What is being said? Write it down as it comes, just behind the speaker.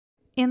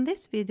In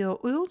this video,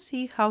 we will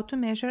see how to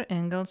measure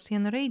angles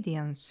in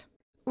radians.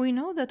 We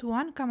know that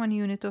one common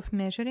unit of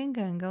measuring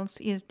angles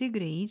is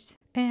degrees,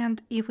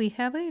 and if we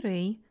have a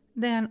ray,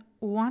 then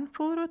one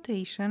full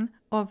rotation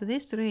of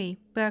this ray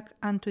back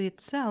onto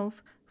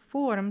itself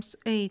forms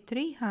a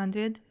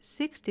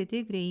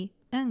 360-degree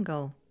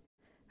angle.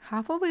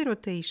 Half of a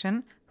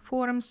rotation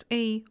forms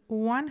a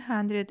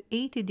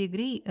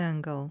 180-degree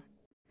angle,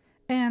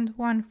 and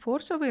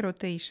 1/4 of a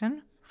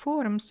rotation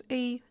forms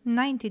a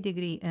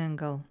 90-degree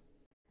angle.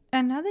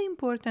 Another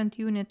important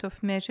unit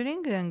of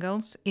measuring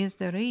angles is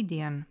the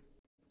radian.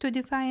 To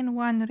define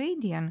 1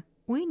 radian,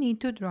 we need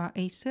to draw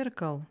a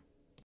circle.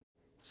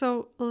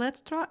 So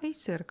let's draw a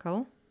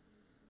circle,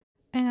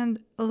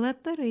 and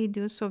let the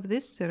radius of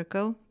this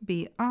circle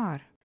be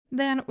r.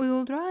 Then we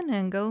will draw an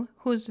angle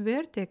whose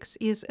vertex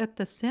is at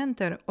the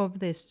center of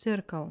this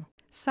circle.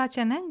 Such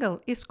an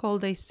angle is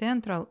called a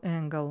central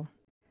angle.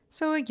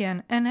 So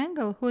again, an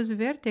angle whose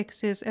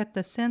vertex is at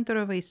the center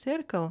of a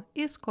circle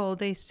is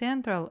called a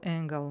central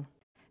angle.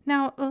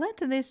 Now let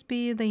this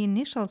be the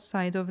initial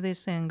side of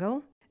this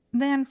angle.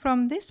 Then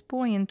from this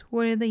point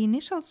where the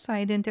initial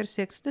side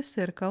intersects the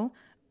circle,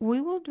 we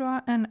will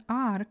draw an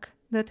arc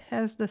that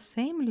has the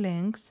same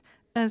length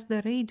as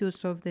the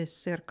radius of this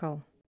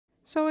circle.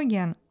 So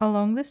again,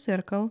 along the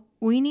circle,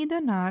 we need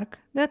an arc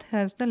that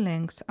has the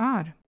length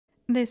r.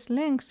 This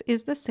length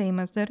is the same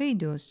as the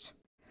radius.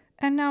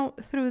 And now,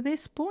 through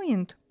this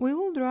point, we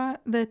will draw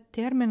the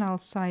terminal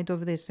side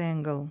of this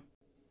angle.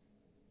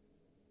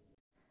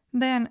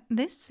 Then,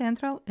 this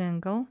central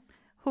angle,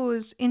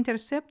 whose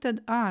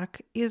intercepted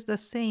arc is the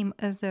same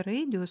as the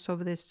radius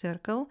of this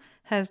circle,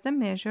 has the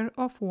measure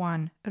of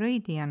 1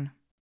 radian.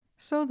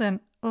 So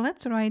then,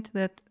 let's write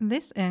that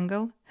this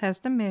angle has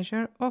the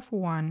measure of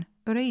 1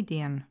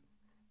 radian.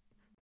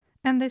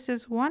 And this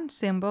is one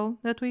symbol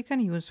that we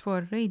can use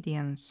for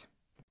radians.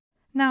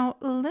 Now,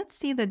 let's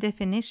see the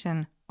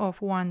definition of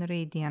 1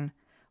 radian.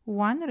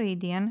 1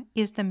 radian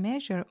is the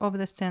measure of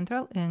the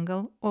central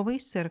angle of a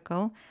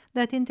circle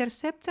that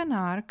intercepts an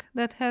arc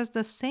that has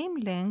the same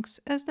length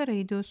as the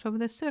radius of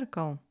the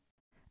circle.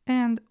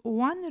 And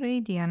 1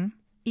 radian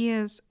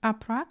is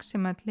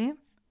approximately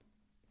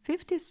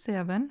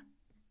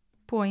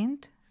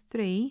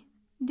 57.3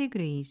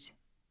 degrees.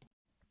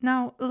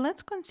 Now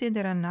let's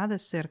consider another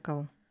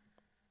circle.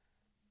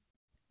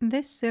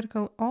 This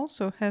circle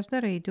also has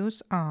the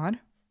radius r.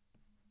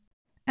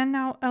 And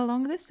now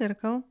along the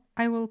circle,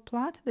 I will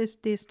plot this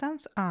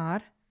distance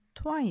r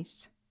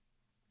twice.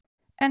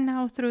 And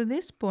now through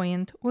this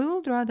point, we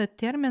will draw the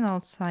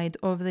terminal side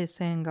of this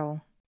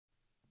angle.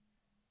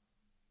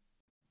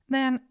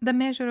 Then the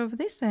measure of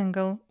this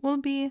angle will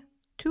be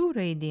 2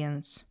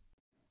 radians.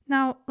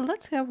 Now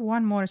let's have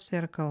one more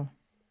circle.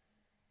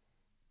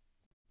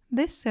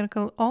 This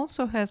circle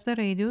also has the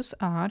radius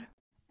r.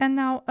 And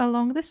now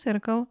along the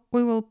circle,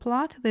 we will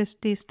plot this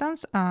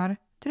distance r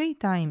 3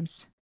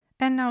 times.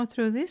 And now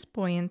through this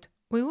point,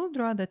 we will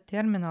draw the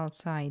terminal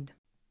side.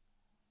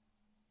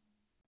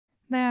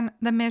 Then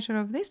the measure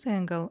of this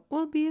angle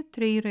will be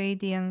 3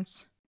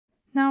 radians.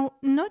 Now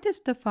notice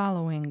the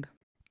following.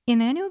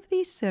 In any of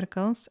these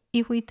circles,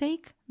 if we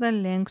take the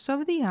length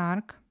of the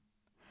arc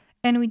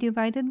and we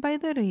divide it by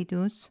the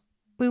radius,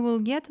 we will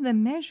get the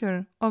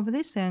measure of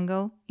this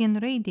angle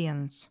in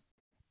radians.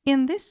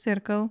 In this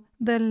circle,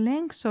 the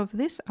length of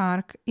this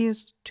arc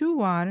is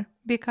 2r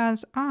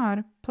because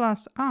r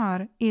plus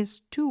r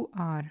is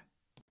 2r.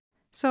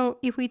 So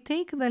if we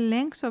take the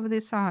length of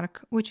this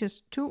arc, which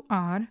is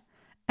 2r,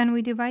 and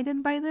we divide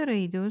it by the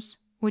radius,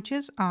 which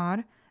is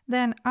r,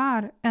 then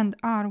r and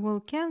r will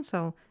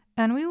cancel,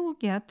 and we will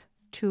get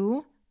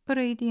 2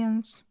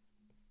 radians.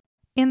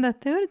 In the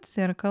third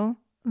circle,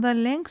 the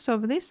length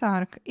of this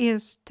arc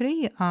is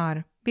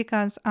 3r,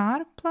 because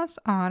r plus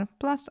r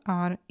plus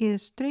r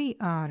is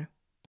 3r.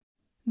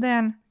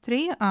 Then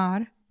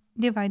 3r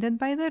divided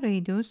by the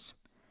radius,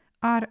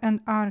 r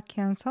and r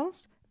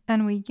cancels,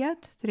 and we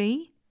get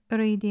 3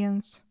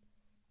 radians.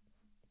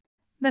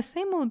 The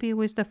same will be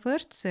with the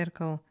first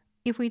circle.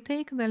 If we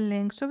take the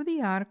length of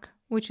the arc,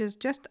 which is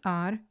just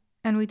r,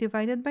 and we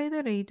divide it by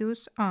the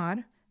radius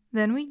r,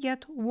 then we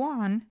get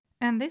 1,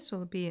 and this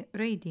will be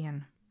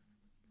radian.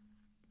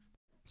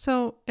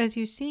 So, as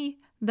you see,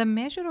 the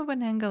measure of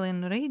an angle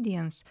in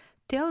radians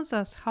tells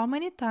us how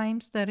many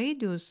times the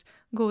radius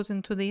goes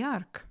into the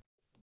arc.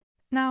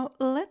 Now,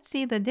 let's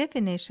see the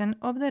definition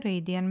of the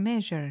radian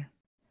measure.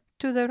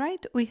 To the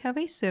right, we have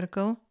a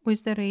circle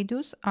with the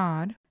radius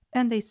r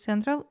and a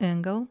central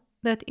angle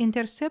that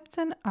intercepts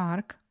an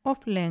arc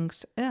of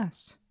length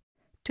s.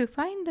 To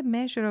find the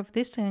measure of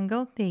this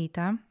angle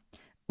theta,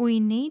 we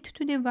need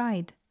to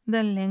divide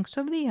the length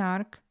of the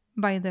arc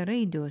by the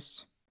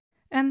radius.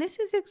 And this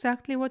is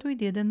exactly what we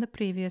did in the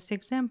previous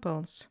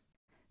examples.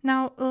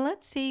 Now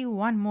let's see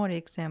one more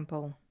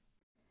example.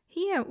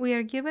 Here we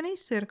are given a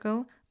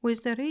circle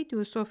with the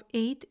radius of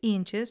 8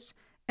 inches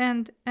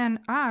and an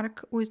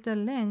arc with the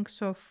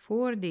length of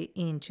 40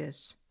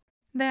 inches.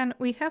 Then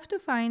we have to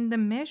find the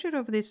measure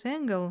of this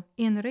angle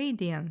in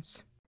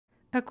radians.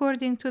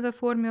 According to the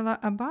formula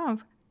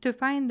above, to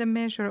find the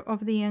measure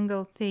of the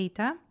angle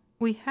theta,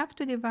 we have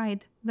to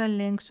divide the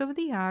length of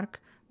the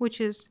arc, which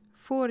is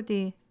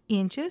 40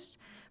 inches,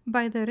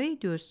 by the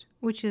radius,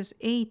 which is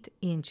 8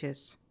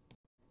 inches.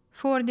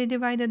 40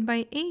 divided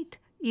by 8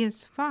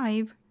 is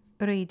 5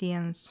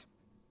 radians.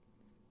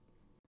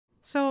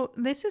 So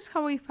this is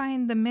how we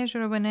find the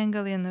measure of an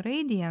angle in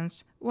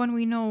radians when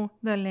we know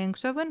the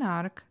length of an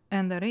arc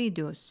and the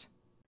radius.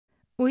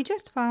 We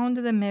just found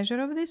the measure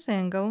of this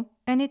angle,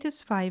 and it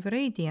is 5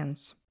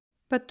 radians.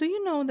 But do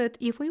you know that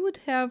if we would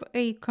have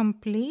a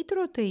complete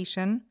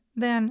rotation,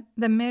 then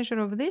the measure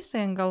of this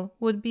angle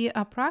would be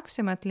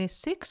approximately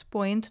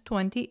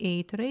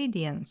 6.28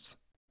 radians.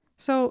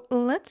 So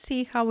let's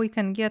see how we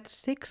can get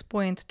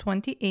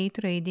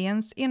 6.28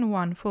 radians in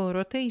one full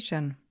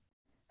rotation.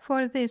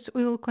 For this,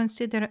 we will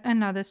consider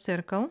another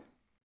circle,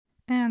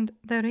 and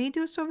the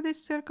radius of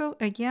this circle,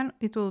 again,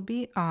 it will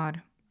be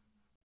r.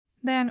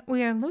 Then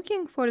we are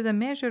looking for the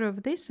measure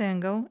of this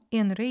angle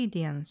in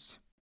radians.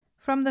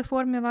 From the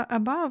formula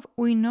above,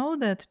 we know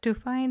that to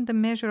find the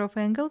measure of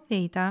angle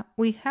theta,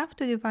 we have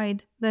to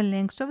divide the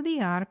length of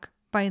the arc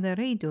by the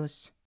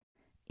radius.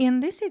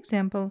 In this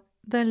example,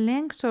 the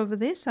length of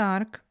this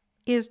arc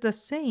is the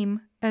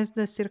same as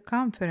the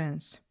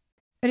circumference.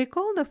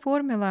 Recall the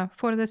formula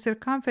for the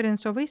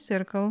circumference of a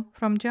circle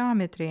from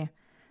geometry.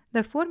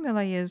 The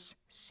formula is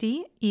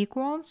c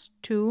equals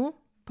 2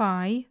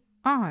 pi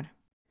r.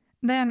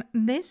 Then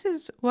this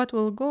is what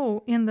will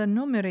go in the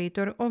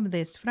numerator of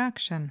this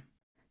fraction.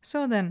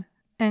 So then,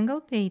 angle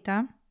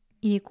theta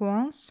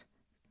equals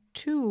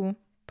 2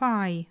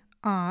 pi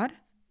r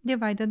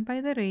divided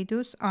by the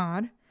radius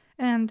r,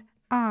 and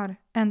r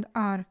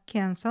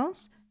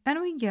cancels,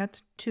 and we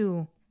get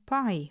 2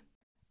 pi.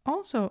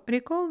 Also,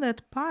 recall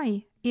that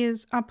pi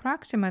is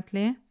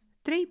approximately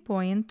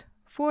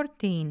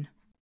 3.14.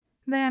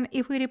 Then,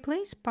 if we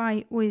replace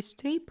pi with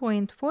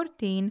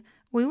 3.14,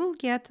 we will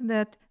get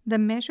that the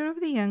measure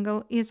of the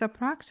angle is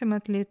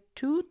approximately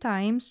 2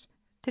 times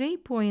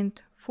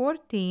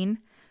 3.14,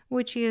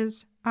 which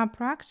is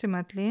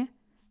approximately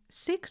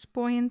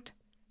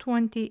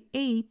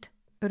 6.28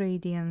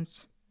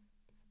 radians.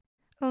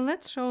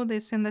 Let's show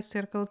this in the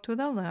circle to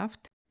the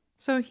left.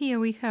 So here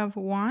we have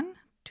 1,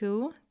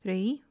 2,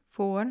 3,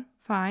 4,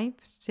 5,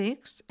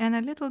 6, and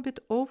a little bit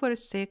over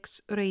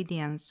 6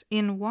 radians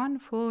in one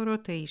full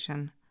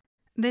rotation.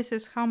 This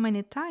is how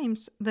many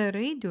times the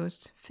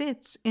radius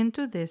fits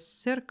into this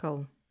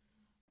circle.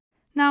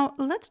 Now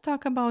let's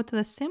talk about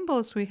the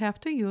symbols we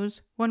have to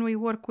use when we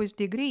work with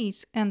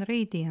degrees and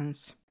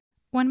radians.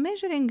 When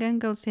measuring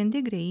angles in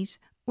degrees,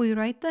 we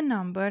write the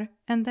number,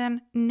 and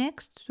then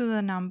next to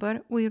the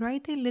number we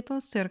write a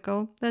little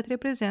circle that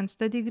represents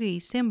the degree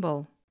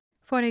symbol.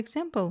 For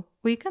example,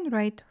 we can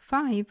write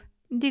 5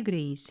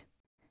 degrees.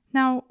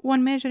 Now,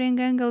 when measuring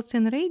angles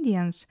in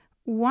radians,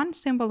 one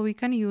symbol we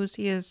can use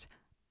is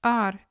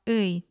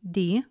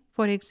RAD,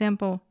 for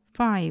example,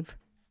 5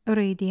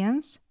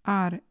 radians,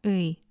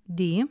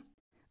 RAD,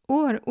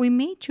 or we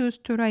may choose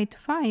to write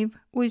 5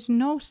 with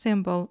no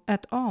symbol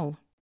at all.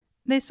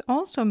 This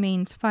also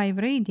means 5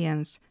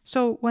 radians,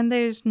 so when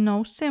there is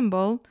no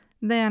symbol,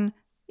 then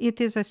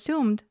it is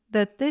assumed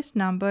that this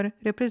number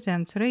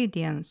represents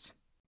radians.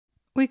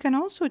 We can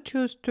also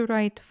choose to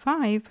write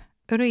 5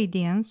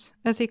 radians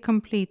as a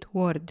complete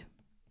word.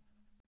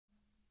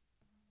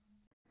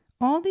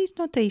 All these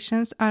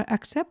notations are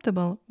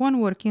acceptable when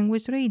working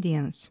with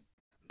radians.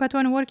 But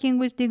when working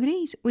with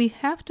degrees, we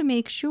have to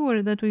make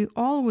sure that we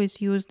always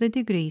use the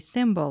degree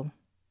symbol.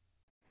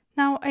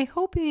 Now, I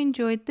hope you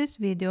enjoyed this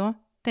video.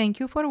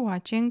 Thank you for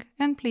watching,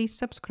 and please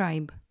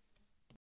subscribe.